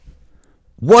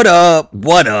What up?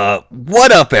 What up?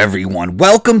 What up, everyone?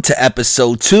 Welcome to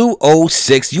episode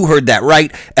 206. You heard that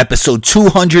right. Episode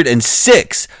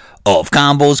 206 of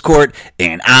Combo's Court,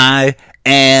 and I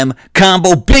am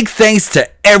Combo. Big thanks to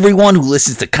everyone who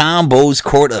listens to Combo's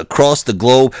Court across the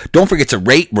globe. Don't forget to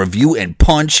rate, review, and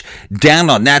punch down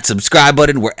on that subscribe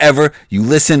button wherever you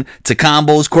listen to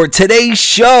Combo's Court. Today's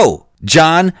show,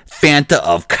 John Fanta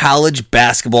of College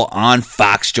Basketball on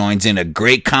Fox joins in. A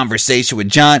great conversation with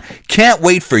John. Can't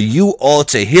wait for you all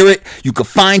to hear it. You can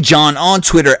find John on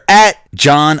Twitter at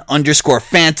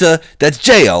John_Fanta. That's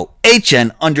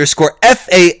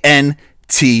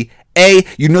JOHN_FANTA.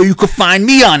 You know you can find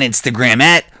me on Instagram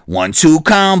at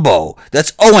 12combo.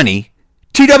 That's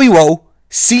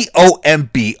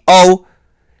ONETWOCOMBO.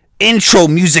 Intro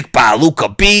music by Luca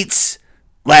Beats.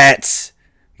 Let's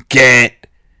get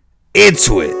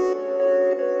into it.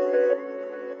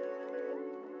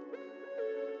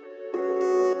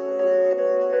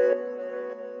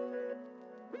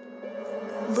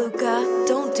 Luca,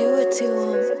 don't do it to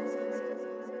him.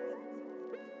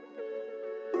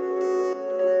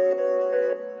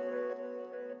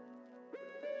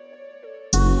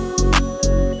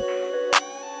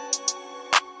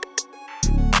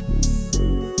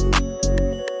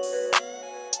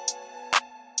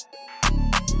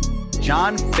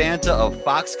 John Fanta of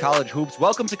Fox College Hoops.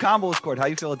 Welcome to Combo's Court. How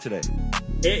you feeling today?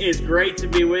 It is great to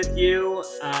be with you.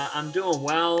 I'm doing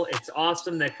well. It's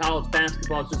awesome that college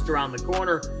basketball is just around the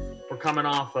corner. We're coming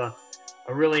off a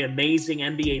really amazing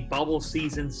NBA bubble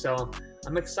season, so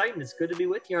I'm excited. It's good to be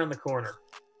with you on the corner.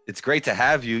 It's great to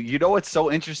have you. You know what's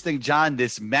so interesting, John,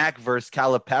 this Mac versus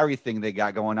Calipari thing they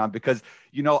got going on, because,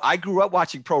 you know, I grew up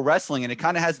watching pro wrestling, and it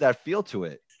kind of has that feel to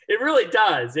it. It really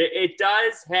does. It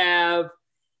does have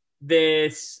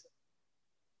this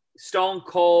Stone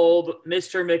Cold,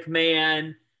 Mr.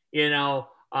 McMahon,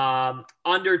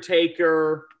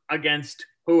 Undertaker against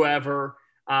whoever,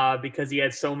 because he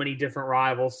had so many different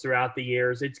rivals throughout the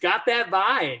years. It's got that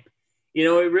vibe. It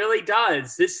really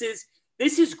does. This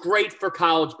is great for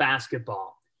college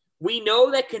basketball. We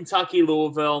know that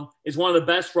Kentucky-Louisville is one of the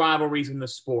best rivalries in the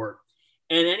sport.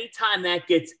 And anytime that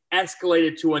gets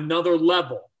escalated to another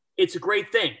level, it's a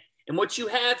great thing. And what you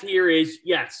have here is,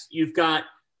 yes, you've got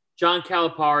John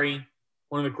Calipari,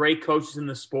 one of the great coaches in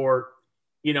the sport.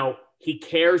 He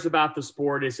cares about the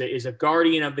sport, is a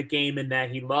guardian of the game in that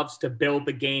he loves to build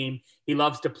the game. He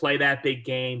loves to play that big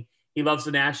game. He loves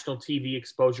the national TV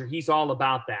exposure. He's all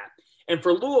about that. And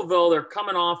for Louisville, they're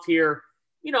coming off here,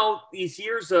 these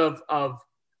years of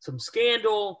some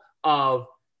scandal, of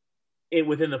it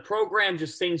within the program,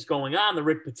 just things going on, the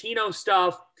Rick Pitino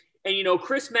stuff. And,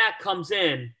 Chris Mack comes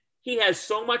in. He has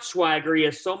so much swagger, he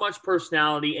has so much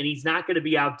personality, and he's not going to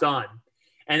be outdone.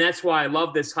 And that's why I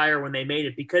love this hire when they made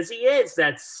it, because he is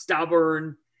that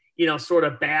stubborn, sort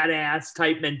of badass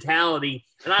type mentality.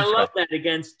 And I love that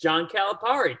against John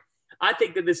Calipari. I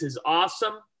think that this is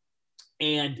awesome.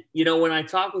 And, when I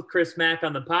talked with Chris Mack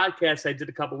on the podcast I did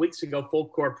a couple weeks ago, Full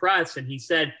Court Press, and he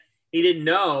said he didn't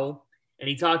know, and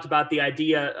he talked about the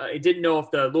idea, he didn't know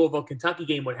if the Louisville-Kentucky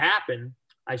game would happen,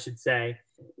 I should say.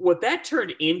 What that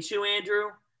turned into,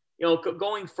 Andrew,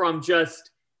 going from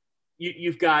just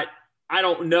you've got, I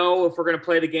don't know if we're going to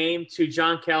play the game, to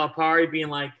John Calipari being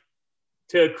like,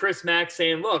 to Chris Mack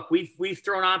saying, look, we've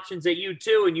thrown options at you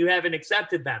too, and you haven't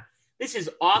accepted them. This is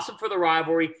awesome for the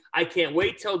rivalry. I can't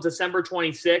wait till December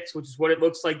 26th, which is what it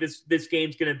looks like this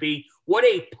game's going to be. What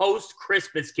a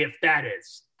post-Christmas gift that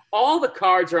is. All the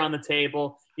cards are on the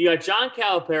table. You got John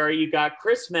Calipari, you got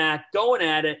Chris Mack going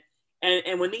at it.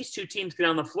 And when these two teams get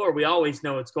on the floor, we always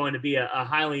know it's going to be a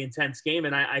highly intense game.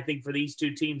 And I think for these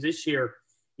two teams this year,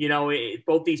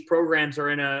 both these programs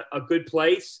are in a good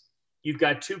place. You've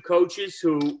got two coaches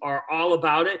who are all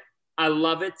about it. I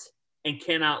love it and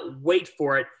cannot wait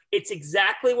for it. It's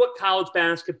exactly what college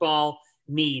basketball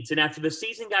needs. And after the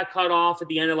season got cut off at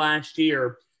the end of last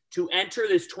year, to enter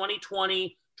this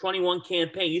 2020-21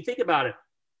 campaign, you think about it.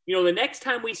 The next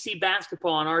time we see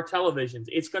basketball on our televisions,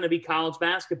 it's going to be college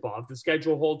basketball if the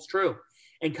schedule holds true.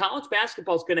 And college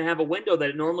basketball is going to have a window that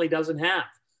it normally doesn't have,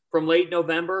 from late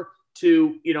November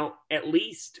to, at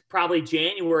least probably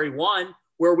January 1,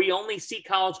 where we only see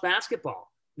college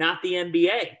basketball, not the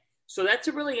NBA. So that's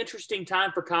a really interesting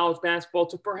time for college basketball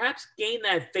to perhaps gain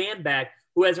that fan back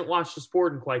who hasn't watched the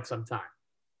sport in quite some time.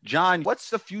 John, what's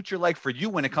the future like for you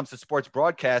when it comes to sports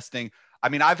broadcasting? I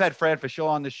mean, I've had Fran Fischel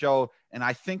on the show, and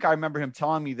I think I remember him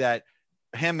telling me that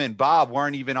him and Bob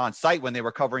weren't even on site when they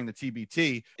were covering the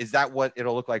TBT. Is that what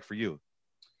it'll look like for you?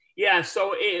 Yeah,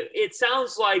 so it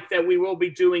sounds like that we will be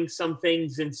doing some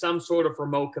things in some sort of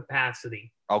remote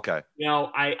capacity. Okay.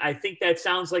 I think that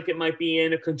sounds like it might be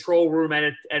in a control room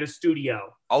at a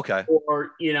studio. Okay.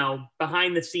 Or,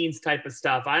 behind the scenes type of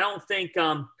stuff. I don't think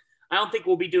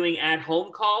we'll be doing at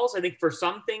home calls. I think for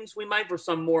some things we might, for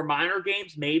some more minor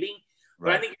games, maybe.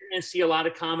 But I think you're going to see a lot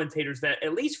of commentators that,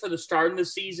 at least for the start of the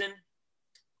season,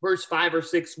 first 5 or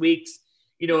 6 weeks,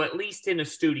 at least in a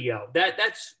studio.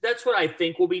 That's what I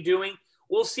think we'll be doing.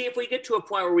 We'll see if we get to a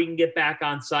point where we can get back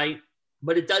on site.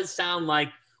 But it does sound like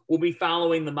we'll be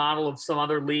following the model of some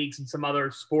other leagues and some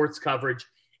other sports coverage,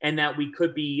 and that we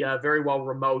could be very well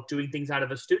remote, doing things out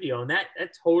of a studio. And that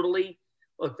totally,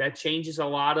 look, that changes a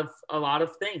lot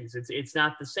of things. It's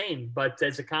not the same, but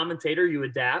as a commentator, you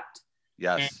adapt.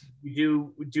 Yes. And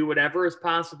you do whatever is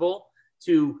possible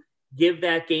to give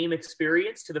that game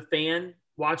experience to the fan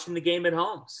watching the game at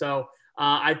home. So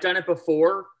I've done it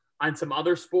before on some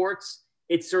other sports.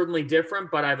 It's certainly different,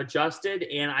 but I've adjusted,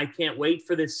 and I can't wait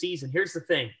for this season. Here's the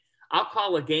thing. I'll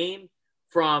call a game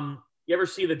from – you ever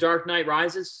see The Dark Knight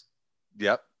Rises?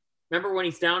 Yep. Remember when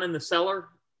he's down in the cellar,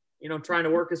 trying to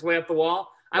work his way up the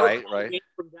wall? I would call a game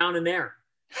from down in there.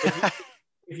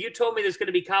 If you told me there's going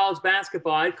to be college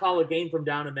basketball, I'd call a game from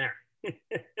down in there.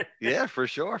 Yeah, for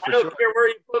sure. I don't care where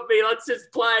you put me. Let's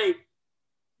just play.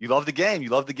 You love the game. You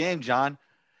love the game, John.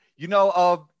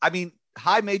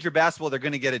 High major basketball, they're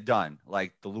going to get it done.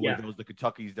 Like the Louisvilles, the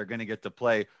Kentuckys, they're going to get to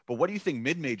play. But what do you think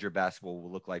mid-major basketball will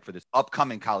look like for this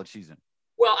upcoming college season?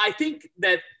 Well, I think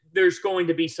that there's going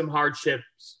to be some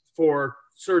hardships for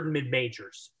certain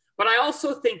mid-majors. But I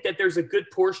also think that there's a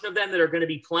good portion of them that are going to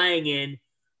be playing in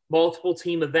multiple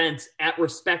team events at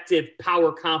respective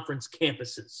power conference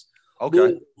campuses. Okay.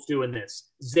 Louisville's doing this.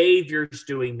 Xavier's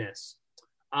doing this.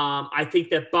 I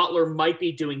think that Butler might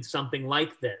be doing something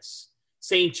like this.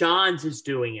 St. John's is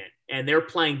doing it, and they're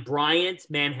playing Bryant,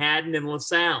 Manhattan, and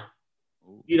LaSalle.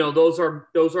 Those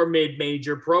are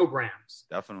mid-major programs.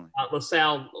 Definitely.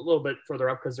 LaSalle a little bit further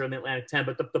up because they're in the Atlantic 10,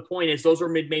 but the point is those are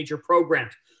mid-major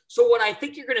programs. So what I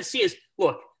think you're going to see is,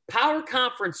 look, power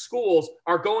conference schools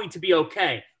are going to be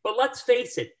okay, but let's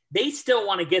face it, they still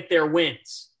want to get their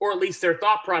wins, or at least their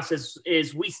thought process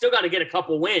is we still got to get a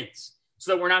couple wins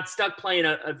so that we're not stuck playing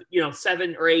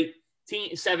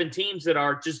seven teams that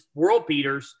are just world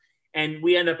beaters, and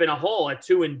we end up in a hole at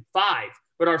 2-5,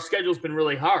 but our schedule's been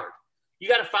really hard. You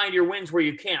got to find your wins where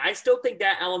you can. I still think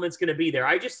that element's going to be there.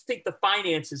 I just think the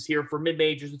finances here for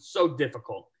mid-majors is so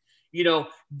difficult.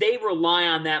 They rely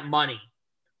on that money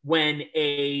when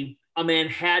a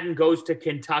Manhattan goes to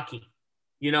Kentucky,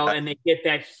 and they get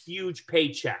that huge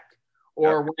paycheck,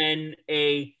 or when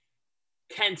a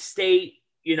Kent State,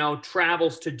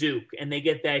 travels to Duke and they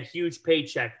get that huge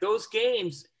paycheck. Those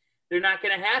games, they're not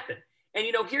going to happen. And,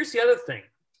 here's the other thing.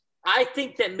 I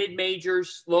think that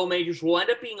mid-majors, low majors will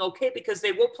end up being okay because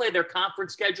they will play their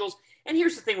conference schedules. And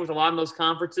here's the thing with a lot of those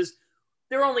conferences,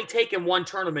 they're only taking one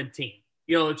tournament team,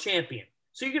 the champion.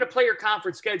 So you're going to play your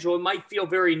conference schedule. It might feel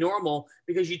very normal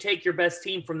because you take your best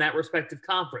team from that respective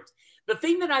conference. The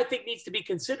thing that I think needs to be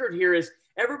considered here is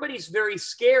everybody's very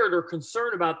scared or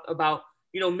concerned about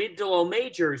mid to low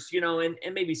majors, and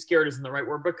maybe scared isn't the right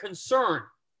word, but concerned.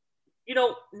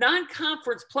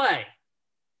 Non-conference play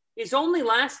is only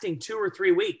lasting 2 or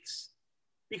 3 weeks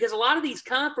because a lot of these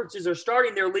conferences are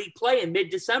starting their league play in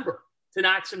mid-December to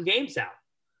knock some games out.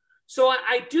 So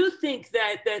I do think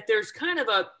that there's kind of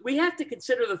we have to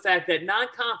consider the fact that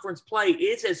non-conference play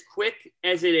is as quick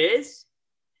as it is.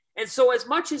 And so as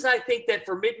much as I think that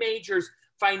for mid-majors,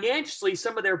 financially,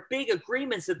 some of their big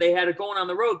agreements that they had going on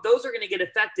the road, those are going to get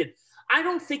affected. I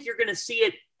don't think you're going to see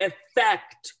it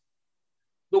affect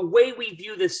the way we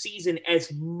view this season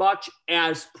as much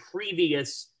as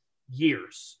previous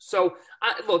years. So,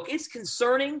 look, it's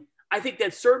concerning. I think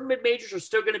that certain mid-majors are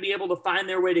still going to be able to find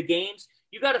their way to games.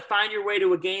 You got to find your way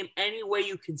to a game any way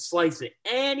you can slice it.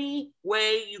 Any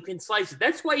way you can slice it.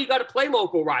 That's why you got to play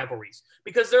local rivalries,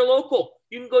 because they're local.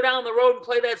 You can go down the road and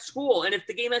play that school, and if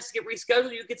the game has to get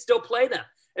rescheduled, you can still play them.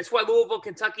 That's why Louisville,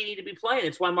 Kentucky need to be playing.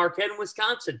 It's why Marquette and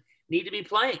Wisconsin need to be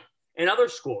playing, and other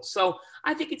schools. So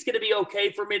I think it's going to be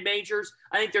okay for mid-majors.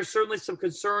 I think there's certainly some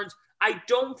concerns. I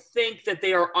don't think that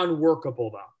they are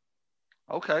unworkable,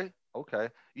 though. Okay.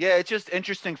 Yeah, it's just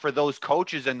interesting for those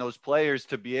coaches and those players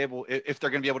to be able, if they're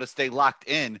going to be able to stay locked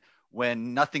in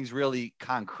when nothing's really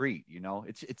concrete.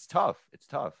 It's tough. It's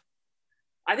tough.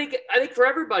 I think for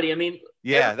everybody. I mean,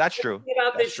 yeah, that's true.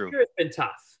 About that's this true. year has been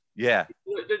tough. Yeah,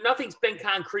 nothing's been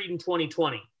concrete in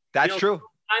 2020. That's true.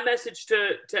 My message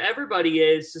to everybody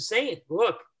is the same.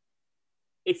 Look,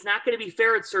 it's not going to be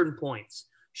fair at certain points.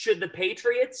 Should the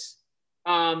Patriots,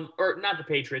 or not the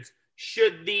Patriots,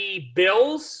 should the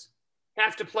Bills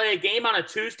have to play a game on a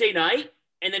Tuesday night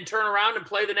and then turn around and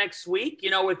play the next week,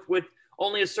 with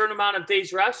only a certain amount of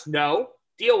days rest? No.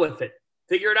 Deal with it.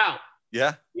 Figure it out.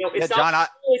 Yeah. It's not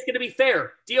always going to be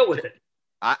fair. Deal with it.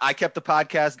 I kept the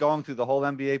podcast going through the whole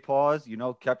NBA pause,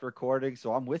 kept recording.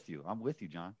 So I'm with you.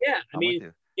 John. Yeah. I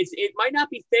mean, it might not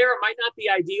be fair. It might not be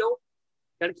ideal.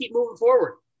 Got to keep moving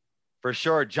forward. For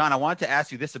sure. John, I wanted to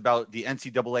ask you this about the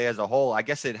NCAA as a whole. I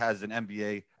guess it has an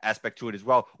NBA aspect to it as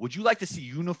well. Would you like to see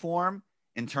uniform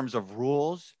in terms of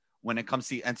rules when it comes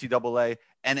to NCAA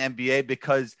and NBA?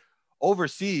 Because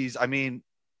overseas, I mean,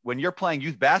 when you're playing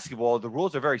youth basketball, the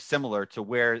rules are very similar to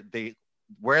where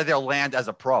they'll land as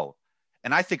a pro.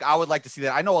 And I think I would like to see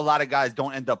that. I know a lot of guys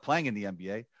don't end up playing in the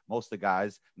NBA. Most of the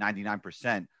guys,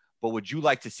 99%. But would you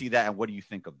like to see that? And what do you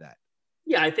think of that?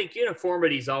 Yeah, I think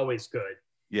uniformity is always good.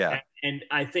 Yeah. And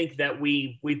I think that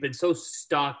we've been so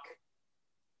stuck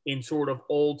in sort of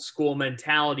old school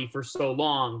mentality for so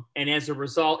long. And as a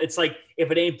result, it's like,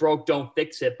 if it ain't broke, don't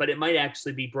fix it. But it might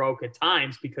actually be broke at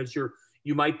times because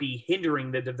you might be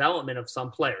hindering the development of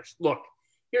some players. Look,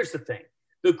 here's the thing.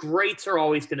 The greats are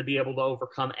always going to be able to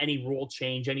overcome any rule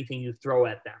change, anything you throw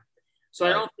at them. So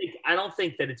right. I don't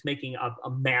think that it's making a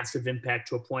massive impact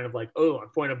to a point of a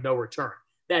point of no return.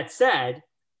 That said,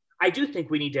 I do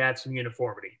think we need to have some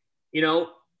uniformity. Going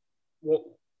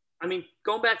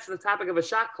back to the topic of a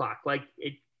shot clock,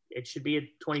 it should be a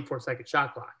 24-second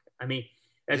shot clock. I mean,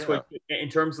 that's what, in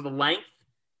terms of the length,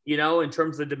 in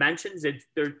terms of the dimensions,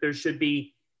 there should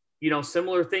be,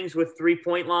 similar things with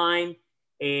 3-point line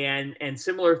and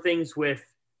similar things with,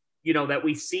 that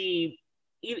we see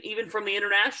even from the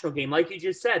international game. Like you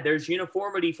just said, there's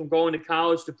uniformity from going to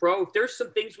college to pro. If there's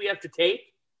some things we have to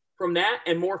take from that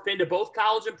and morph into both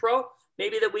college and pro,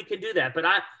 maybe that we can do that. But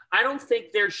I don't think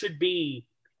there should be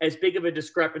as big of a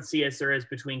discrepancy as there is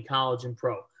between college and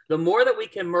pro. The more that we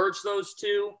can merge those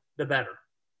two, the better.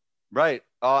 Right.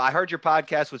 I heard your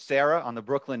podcast with Sarah on the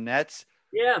Brooklyn Nets.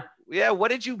 Yeah. Yeah. What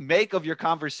did you make of your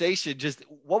conversation? Just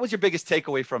what was your biggest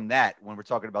takeaway from that when we're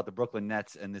talking about the Brooklyn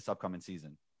Nets and this upcoming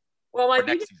season? Well, my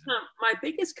biggest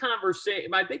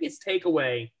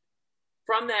takeaway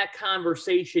from that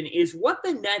conversation is what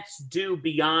the Nets do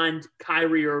beyond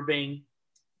Kyrie Irving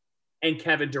and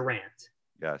Kevin Durant.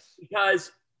 Yes.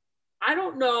 Because I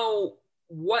don't know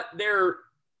what their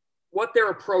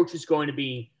approach is going to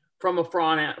be from a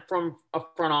front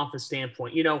office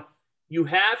standpoint. You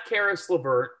have Karis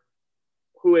LeVert,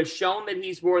 who has shown that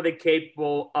he's more than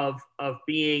capable of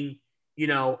being,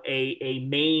 a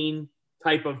main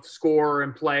type of scorer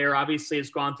and player. Obviously has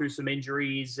gone through some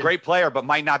injuries. Great player, but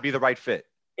might not be the right fit.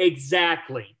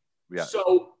 Exactly. Yeah.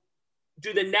 So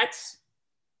do the Nets,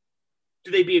 do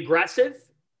they be aggressive?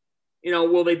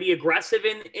 Will they be aggressive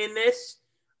in this?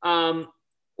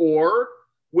 Or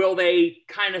will they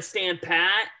kind of stand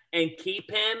pat and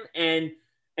keep him and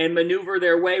maneuver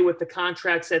their way with the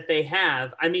contracts that they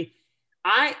have? I mean,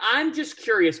 I'm just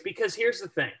curious because here's the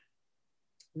thing.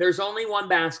 There's only one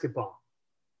basketball.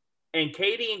 And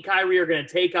KD and Kyrie are going to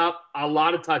take up a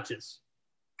lot of touches.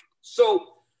 So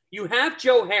you have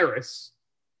Joe Harris,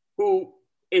 who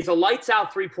is a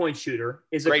lights-out three-point shooter,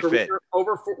 is a great career fit.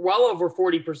 well over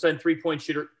 40% three-point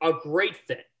shooter, a great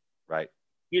fit. Right.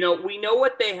 We know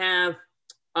what they have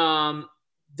down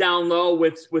low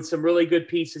with some really good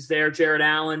pieces there. Jared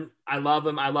Allen, I love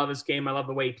him. I love his game. I love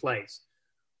the way he plays.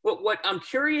 But what I'm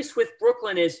curious with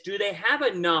Brooklyn is, do they have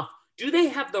enough? Do they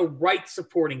have the right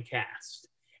supporting cast?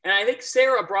 And I think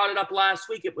Sarah brought it up last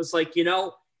week. It was like,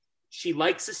 she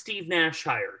likes a Steve Nash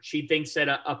hire. She thinks that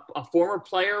a former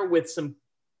player with some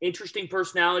interesting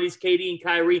personalities, KD and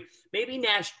Kyrie, maybe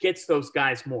Nash gets those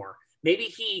guys more. Maybe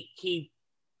he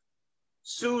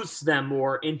soothes them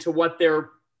more into what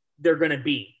they're going to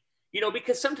be.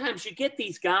 Because sometimes you get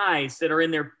these guys that are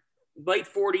in their late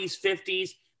 40s,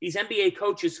 50s, these NBA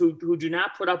coaches who do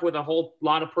not put up with a whole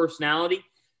lot of personality.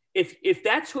 If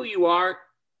that's who you are,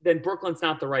 then Brooklyn's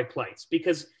not the right place,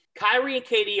 because Kyrie and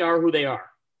KD are who they are.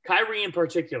 Kyrie in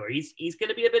particular, he's going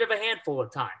to be a bit of a handful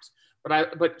at times.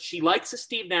 But she likes a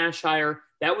Steve Nash hire.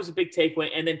 That was a big takeaway.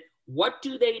 And then what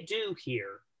do they do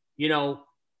here?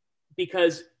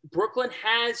 Because Brooklyn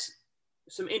has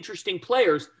some interesting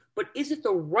players, but is it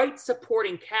the right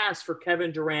supporting cast for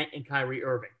Kevin Durant and Kyrie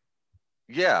Irving?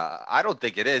 Yeah, I don't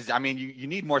think it is. I mean, you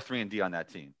need more 3-and-D on that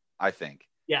team, I think.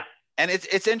 Yeah. And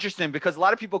it's interesting because a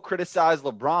lot of people criticize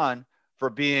LeBron for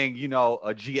being,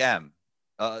 a GM.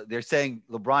 They're saying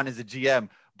LeBron is a GM,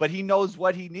 but he knows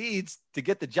what he needs to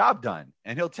get the job done.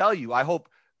 And he'll tell you, I hope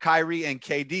Kyrie and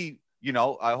KD,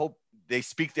 I hope they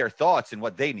speak their thoughts and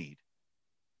what they need.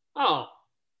 Oh,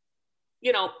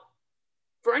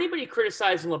 for anybody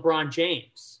criticizing LeBron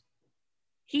James,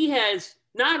 he has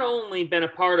not only been a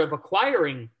part of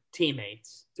acquiring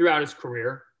teammates throughout his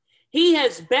career, he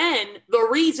has been the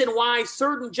reason why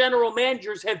certain general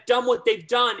managers have done what they've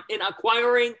done in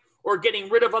acquiring or getting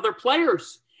rid of other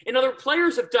players. And other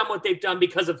players have done what they've done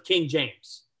because of King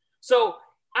James. So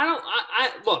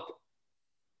look,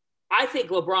 I think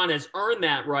LeBron has earned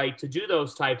that right to do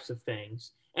those types of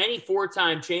things. Any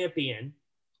four-time champion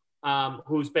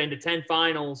who's been to 10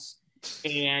 finals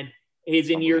and is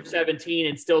in year 17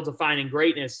 and still defining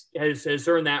greatness has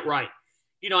earned that right.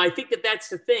 I think that's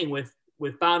the thing with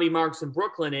Bobby Marks in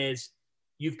Brooklyn is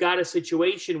you've got a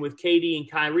situation with KD and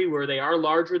Kyrie where they are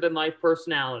larger than life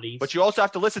personalities. But you also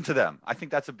have to listen to them. I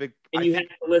think that's a big. And you have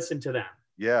to listen to them.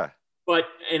 Yeah.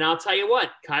 And I'll tell you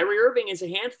what, Kyrie Irving is a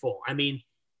handful. I mean,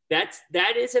 that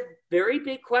is a very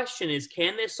big question is,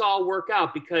 can this all work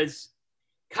out? Because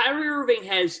Kyrie Irving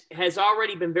has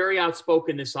already been very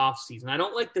outspoken this offseason. I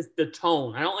don't like the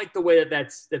tone. I don't like the way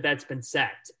that's been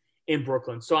set in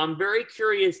Brooklyn. So I'm very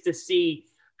curious to see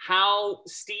how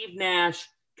Steve Nash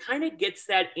kind of gets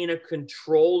that in a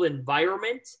controlled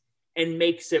environment and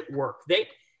makes it work.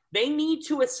 They need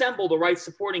to assemble the right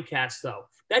supporting cast, though.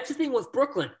 That's the thing with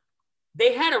Brooklyn.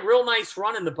 They had a real nice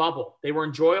run in the bubble. They were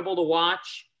enjoyable to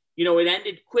watch. It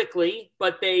ended quickly,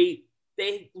 but they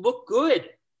look good.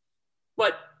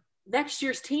 But next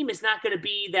year's team is not going to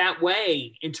be that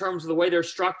way in terms of the way they're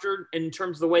structured and in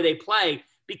terms of the way they play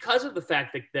because of the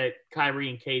fact that Kyrie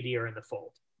and KD are in the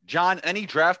fold. John, any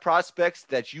draft prospects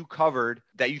that you covered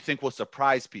that you think will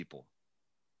surprise people?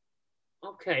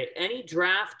 Okay, any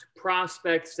draft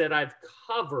prospects that I've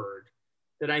covered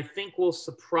that I think will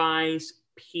surprise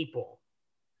people?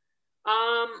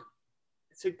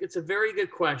 It's a very good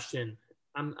question.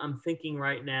 I'm thinking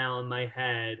right now in my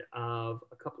head of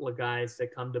a couple of guys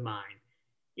that come to mind.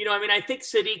 I think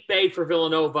Saddiq Bey for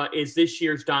Villanova is this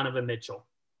year's Donovan Mitchell.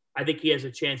 I think he has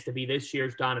a chance to be this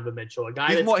year's Donovan Mitchell. A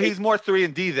guy he's more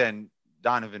 3-and-D than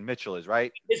Donovan Mitchell is,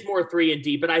 right? He's more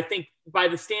 3-and-D, but I think by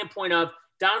the standpoint of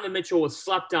Donovan Mitchell was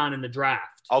slept on in the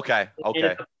draft. Okay.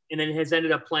 And then has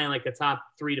ended up playing like a top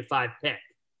 3 to 5 pick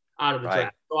out of the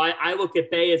draft. So I look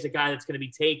at Bey as a guy that's going to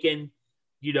be taken,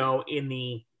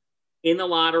 in the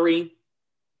lottery,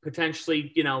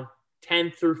 potentially,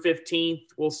 10th through 15th.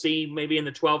 We'll see, maybe in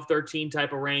the 12, 13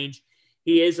 type of range.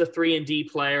 He is a 3-and-D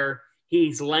player.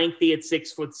 He's lengthy at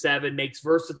 6'7", makes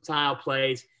versatile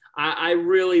plays. I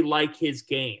really like his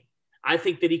game. I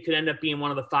think that he could end up being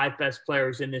one of the 5 best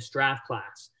players in this draft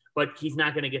class, but he's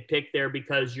not going to get picked there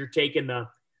because you're taking the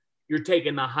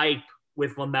hype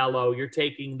with LaMelo. You're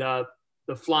taking the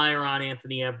flyer on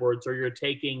Anthony Edwards, or you're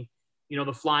taking,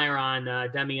 the flyer on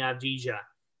Demi Avdija,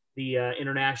 the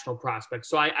international prospect.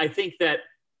 So I think that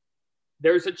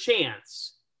there's a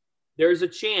chance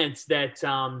that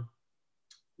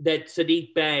that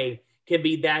Saddiq Bey can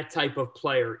be that type of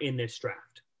player in this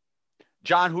draft.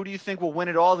 John, who do you think will win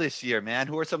it all this year, man?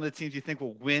 Who are some of the teams you think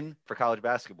will win for college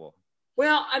basketball?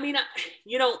 Well, I mean,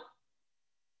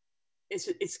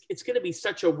 it's going to be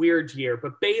such a weird year,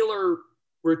 but Baylor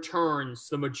returns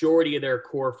the majority of their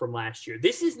core from last year.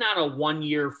 This is not a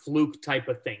one-year fluke type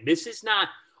of thing. This is not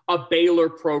a Baylor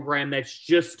program that's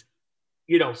just,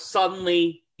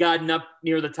 suddenly gotten up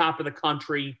near the top of the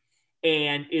country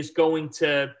and is going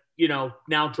to,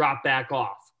 now drop back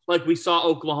off. Like we saw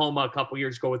Oklahoma a couple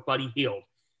years ago with Buddy Hield.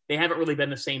 They haven't really been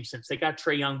the same since. They got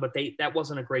Trae Young, but that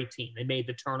wasn't a great team. They made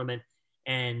the tournament,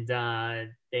 and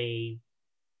they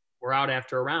were out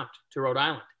after a round to Rhode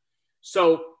Island.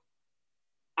 So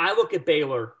I look at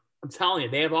Baylor. I'm telling you,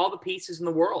 they have all the pieces in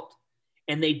the world,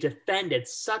 and they defend at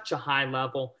such a high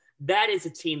level. That is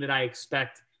a team that I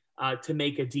expect to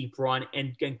make a deep run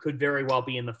and could very well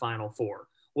be in the Final Four.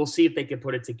 We'll see if they can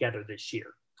put it together this year.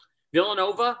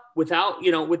 Villanova, with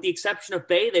the exception of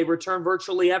Bey, they return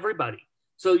virtually everybody.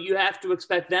 So you have to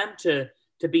expect them to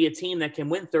be a team that can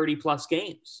win 30-plus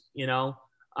games,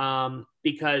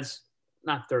 because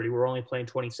not 30, we're only playing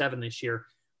 27 this year.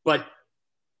 But,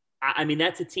 I mean,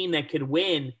 that's a team that could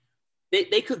win.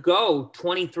 They could go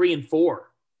 23-4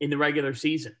 in the regular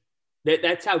season.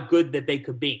 That's how good that they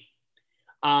could be.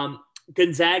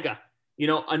 Gonzaga,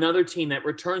 another team that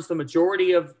returns the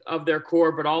majority of their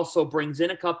core, but also brings in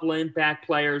a couple of impact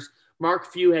players.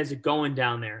 Mark Few has it going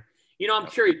down there. I'm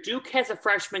curious. Duke has a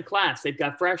freshman class. They've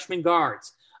got freshman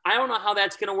guards. I don't know how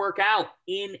that's going to work out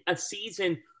in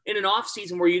an off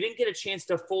season where you didn't get a chance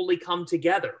to fully come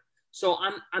together. So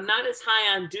I'm not as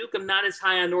high on Duke. I'm not as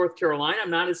high on North Carolina. I'm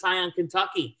not as high on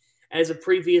Kentucky as I've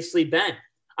previously been.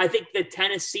 I think that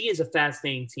Tennessee is a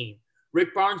fascinating team.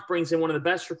 Rick Barnes brings in one of the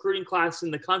best recruiting classes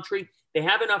in the country. They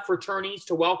have enough returnees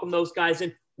to welcome those guys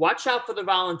in. Watch out for the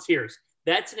Volunteers.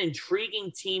 That's an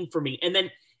intriguing team for me. And then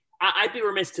I'd be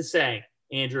remiss to say,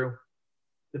 Andrew,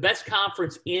 the best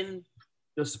conference in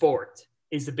the sport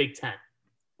is the Big Ten.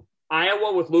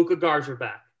 Iowa with Luka Garza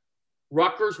back.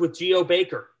 Rutgers with Geo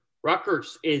Baker.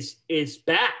 Rutgers is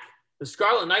back. The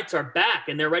Scarlet Knights are back,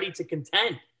 and they're ready to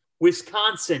contend.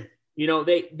 Wisconsin,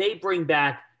 they bring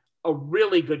back a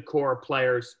really good core of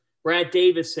players. Brad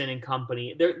Davison and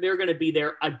company, they're going to be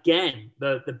there again.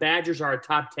 The Badgers are a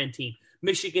top 10 team.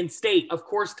 Michigan State, of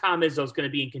course, Tom Izzo is going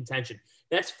to be in contention.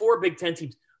 That's 4 Big Ten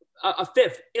teams. A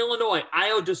fifth, Illinois,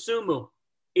 Io DeSumo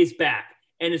is back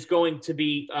and is going to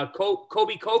be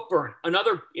Kobe Cockburn,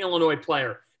 another Illinois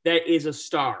player that is a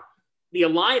star. The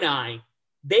Illini,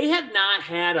 they have not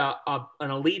had an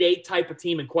Elite Eight type of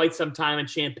team in quite some time in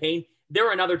Champaign.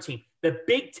 They're another team. The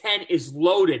Big Ten is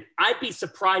loaded. I'd be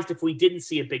surprised if we didn't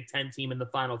see a Big Ten team in the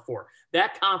Final Four.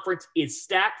 That conference is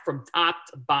stacked from top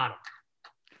to bottom.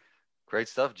 Great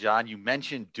stuff, John. You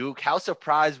mentioned Duke. How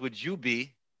surprised would you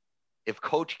be if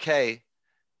Coach K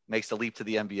makes the leap to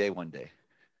the NBA one day?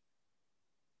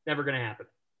 Never going to happen.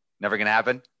 Never going to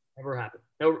happen? Never happen.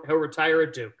 He'll retire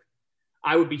at Duke.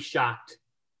 I would be shocked.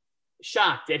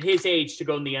 Shocked at his age to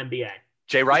go in the NBA.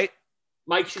 Jay Wright?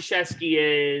 Mike Krzyzewski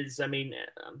is, I'm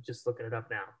just looking it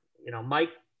up now. Mike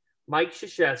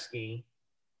Krzyzewski,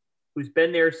 who's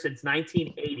been there since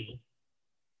 1980,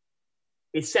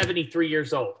 is 73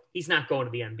 years old. He's not going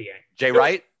to the NBA. Jay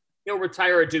Wright? He'll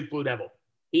retire at Duke Blue Devil.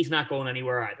 He's not going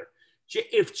anywhere either.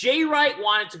 If Jay Wright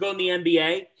wanted to go in the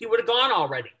NBA, he would have gone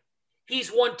already.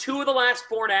 He's won 2 of the last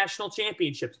 4 national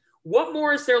championships. What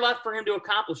more is there left for him to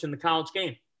accomplish in the college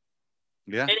game?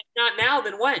 Yeah. And if not now,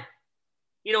 then when?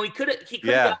 He could have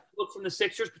gotten a look from the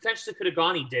Sixers, potentially could have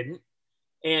gone. He didn't.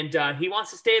 And he wants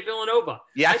to stay at Villanova.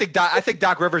 Yeah, I think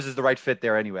Doc Rivers is the right fit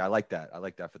there anyway. I like that. I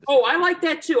like that for the Sixers. I like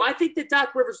that too. I think that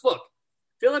Doc Rivers, look,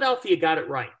 Philadelphia got it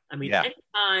right.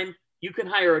 Anytime you can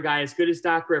hire a guy as good as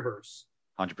Doc Rivers,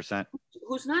 100%,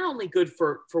 who's not only good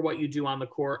for what you do on the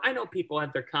court. I know people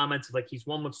have their comments of like he's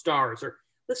won with stars. Or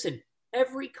listen,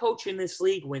 every coach in this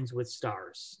league wins with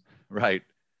stars. Right.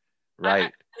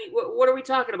 What are we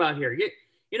talking about here? You're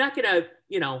not going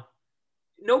to,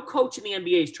 no coach in the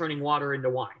NBA is turning water into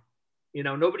wine.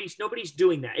 Nobody's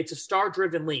doing that. It's a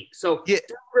star-driven league. So Doc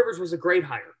Rivers was a great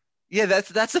hire. Yeah, that's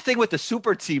the thing with the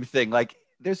super team thing. Like,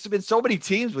 there's been so many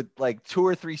teams with like 2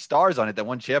 or 3 stars on it that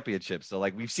won championships. So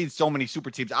like we've seen so many super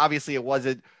teams. Obviously, it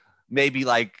wasn't maybe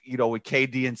like with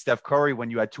KD and Steph Curry when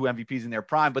you had 2 MVPs in their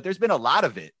prime, but there's been a lot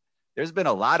of it.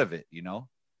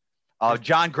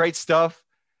 John, great stuff.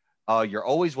 You're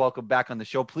always welcome back on the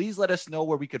show. Please let us know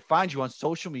where we could find you on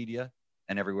social media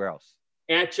and everywhere else.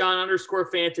 At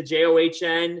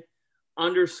John_Fanta,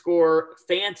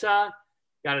 JOHN_Fanta.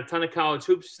 Got a ton of college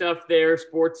hoop stuff there,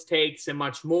 sports takes, and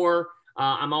much more.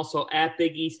 I'm also at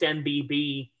Big East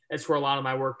MBB. That's where a lot of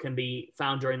my work can be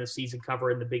found during the season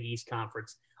cover in the Big East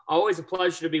Conference. Always a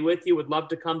pleasure to be with you. Would love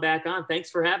to come back on. Thanks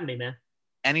for having me, man.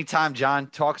 Anytime, John.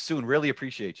 Talk soon. Really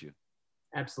appreciate you.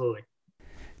 Absolutely.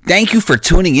 Thank you for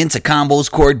tuning in to Combos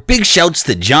Court. Big shouts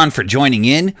to John for joining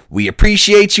in. We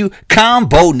appreciate you.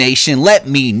 Combo Nation, let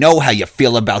me know how you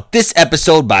feel about this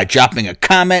episode by dropping a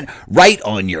comment right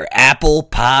on your Apple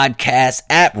Podcast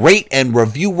app. Rate and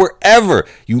review wherever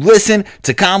you listen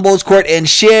to Combos Court and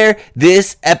share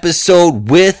this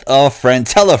episode with a friend.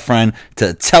 Tell a friend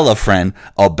to tell a friend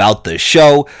about the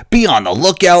show. Be on the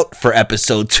lookout for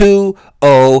episode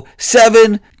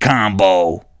 207.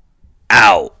 Combo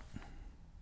out.